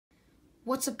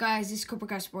What's up, guys? This is Cobra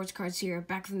Kai Sports Cards here,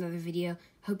 back with another video.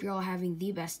 Hope you're all having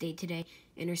the best day today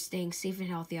and are staying safe and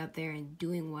healthy out there and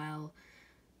doing well.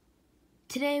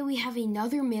 Today we have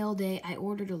another mail day. I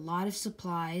ordered a lot of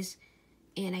supplies,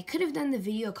 and I could have done the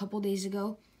video a couple days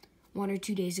ago, 1 or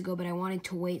 2 days ago, but I wanted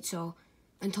to wait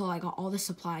until I got all the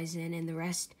supplies in, and the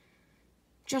rest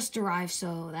just arrived,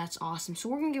 so that's awesome. So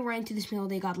we're going to get right into this mail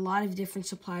day. Got a lot of different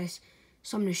supplies,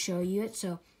 so I'm going to show you it.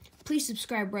 So please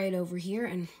subscribe right over here,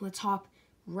 and let's hop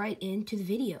right into the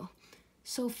video.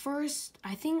 So first,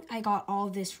 I think I got all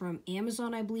of this from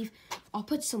Amazon, I believe. I'll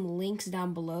put some links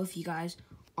down below if you guys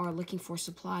are looking for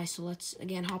supplies. So let's,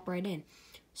 again, hop right in.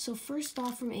 So first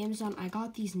off, from Amazon, I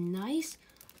got these nice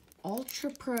Ultra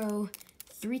Pro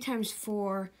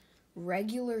 3x4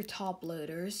 regular top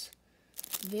loaders.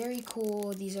 Very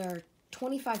cool. These are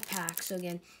 25 packs. So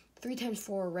again,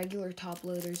 3x4 regular top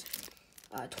loaders.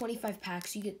 25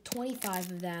 packs. You get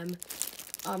 25 of them.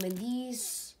 And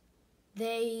these,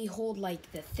 they hold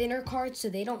like the thinner cards, so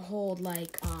they don't hold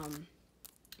like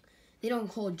they don't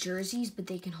hold jerseys, but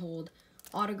they can hold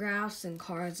autographs and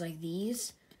cards like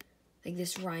these, like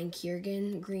this Ryan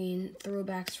Kiergan green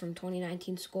throwbacks from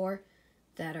 2019 score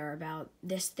that are about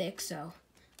this thick. So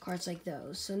cards like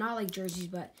those. So not like jerseys,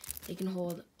 but they can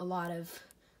hold a lot of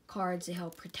cards. They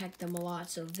help protect them a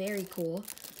lot. So very cool.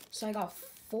 So I got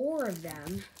 4 of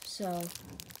them. So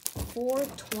 4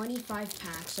 25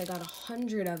 packs. I got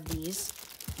 100 of these.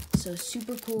 So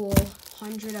super cool.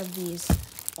 100 of these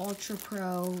Ultra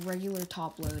Pro regular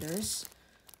top loaders.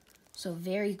 So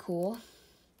very cool.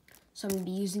 So I'm going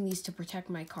to be using these to protect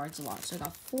my cards a lot. So I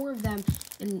got 4 of them,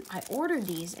 and I ordered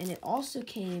these, and it also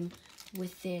came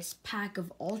with this pack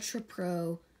of Ultra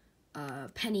Pro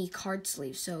penny card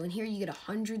sleeves. So in here you get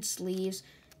 100 sleeves.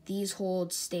 These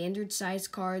hold standard size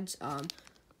cards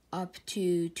up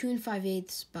to 2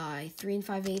 5/8 by 3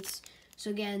 5/8. So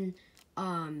again,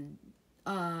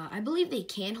 I believe they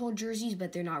can hold jerseys,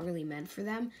 but they're not really meant for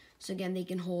them. So again, they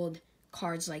can hold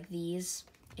cards like these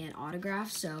and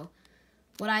autographs. So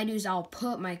what I do is I'll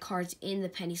put my cards in the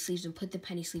penny sleeves and put the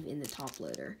penny sleeve in the top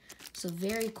loader. So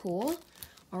very cool.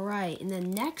 All right, and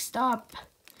then next up,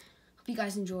 hope you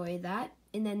guys enjoyed that.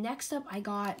 And then next up, I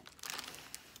got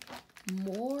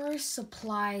more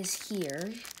supplies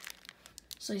here.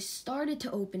 So I started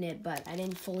to open it, but I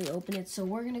didn't fully open it. So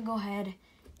we're gonna go ahead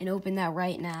and open that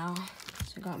right now.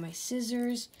 So I got my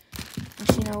scissors.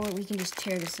 Actually, you know what? We can just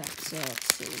tear this up. So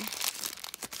let's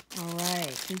see. All right,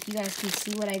 I think you guys can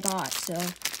see what I got. So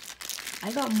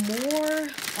I got more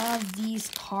of these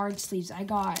card sleeves. I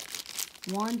got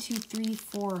 1, 2, 3,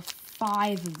 4,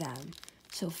 5 of them.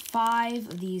 So 5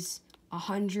 of these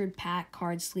 100 pack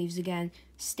card sleeves. Again,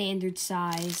 standard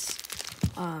size.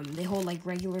 They hold like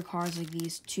regular cards like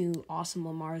these 2 awesome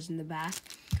Lamars in the back.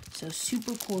 So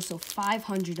super cool. So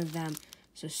 500 of them.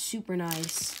 So super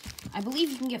nice. I believe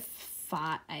you can get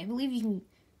 5. I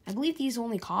believe these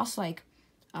only cost like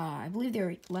I believe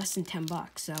they're less than 10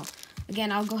 bucks. So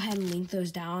again, I'll go ahead and link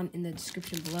those down in the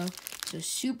description below. So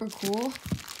super cool.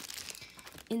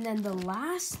 And then the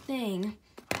last thing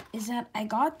is that I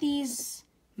got these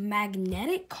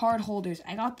magnetic card holders.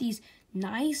 I got these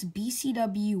nice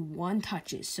BCW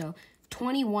 1-touches. So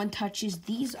 21 touches.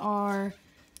 These are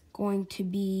going to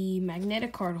be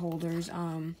magnetic card holders.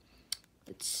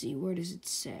 Let's see, where does it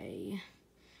say?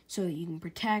 So you can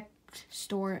protect,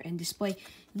 store, and display.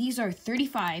 These are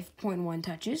 35.1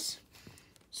 touches.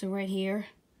 So right here,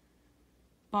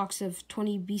 box of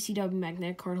 20 BCW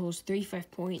magnetic card holders,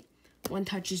 35.1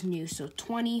 touches new. So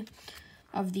 20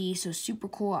 of these, so super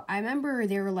cool. I remember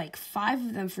there were like 5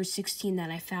 of them for 16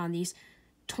 that I found these.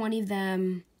 20 of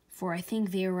them for, I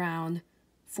think they're around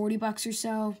 40 bucks or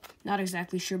so. Not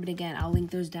exactly sure, but again, I'll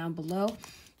link those down below.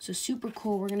 So super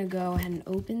cool. We're gonna go ahead and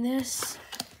open this.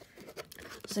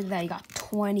 Just like that, you got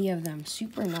 20 of them.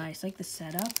 Super nice, like the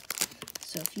setup.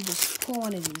 So if you just pull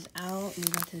one of these out,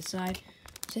 move that to the side.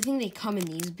 So I think they come in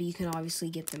these, but you can obviously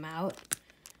get them out.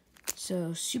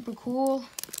 So super cool.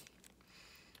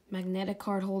 Magnetic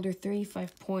card holder,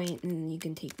 35 point, and you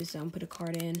can take this out and put a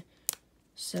card in.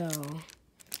 So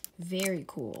very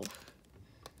cool.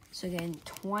 So again,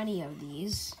 20 of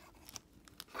these.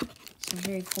 So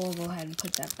very cool. Go ahead and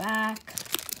put that back.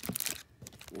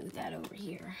 Move that over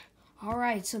here. All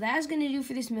right, so that's going to do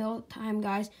for this meal time,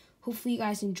 guys. Hopefully you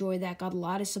guys enjoyed that. Got a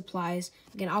lot of supplies.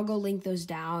 Again, I'll go link those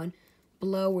down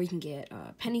below where you can get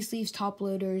penny sleeves, top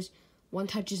loaders,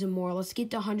 1-touches, and more. Let's get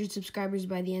to 100 subscribers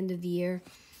by the end of the year.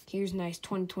 Here's a nice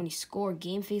 2020 score.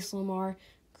 Game Face Lamar,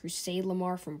 Crusade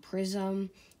Lamar from Prism.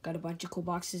 Got a bunch of cool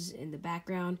boxes in the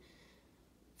background.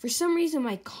 For some reason,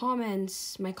 my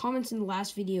comments in the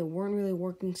last video weren't really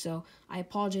working, so I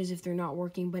apologize if they're not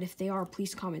working, but if they are,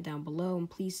 please comment down below, and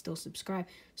please still subscribe.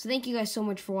 So thank you guys so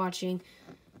much for watching.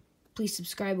 Please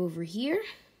subscribe over here.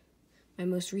 My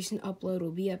most recent upload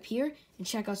will be up here, and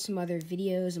check out some other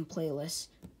videos and playlists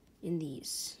in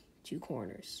these two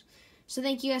corners. So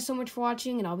thank you guys so much for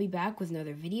watching, and I'll be back with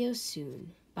another video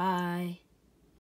soon. Bye.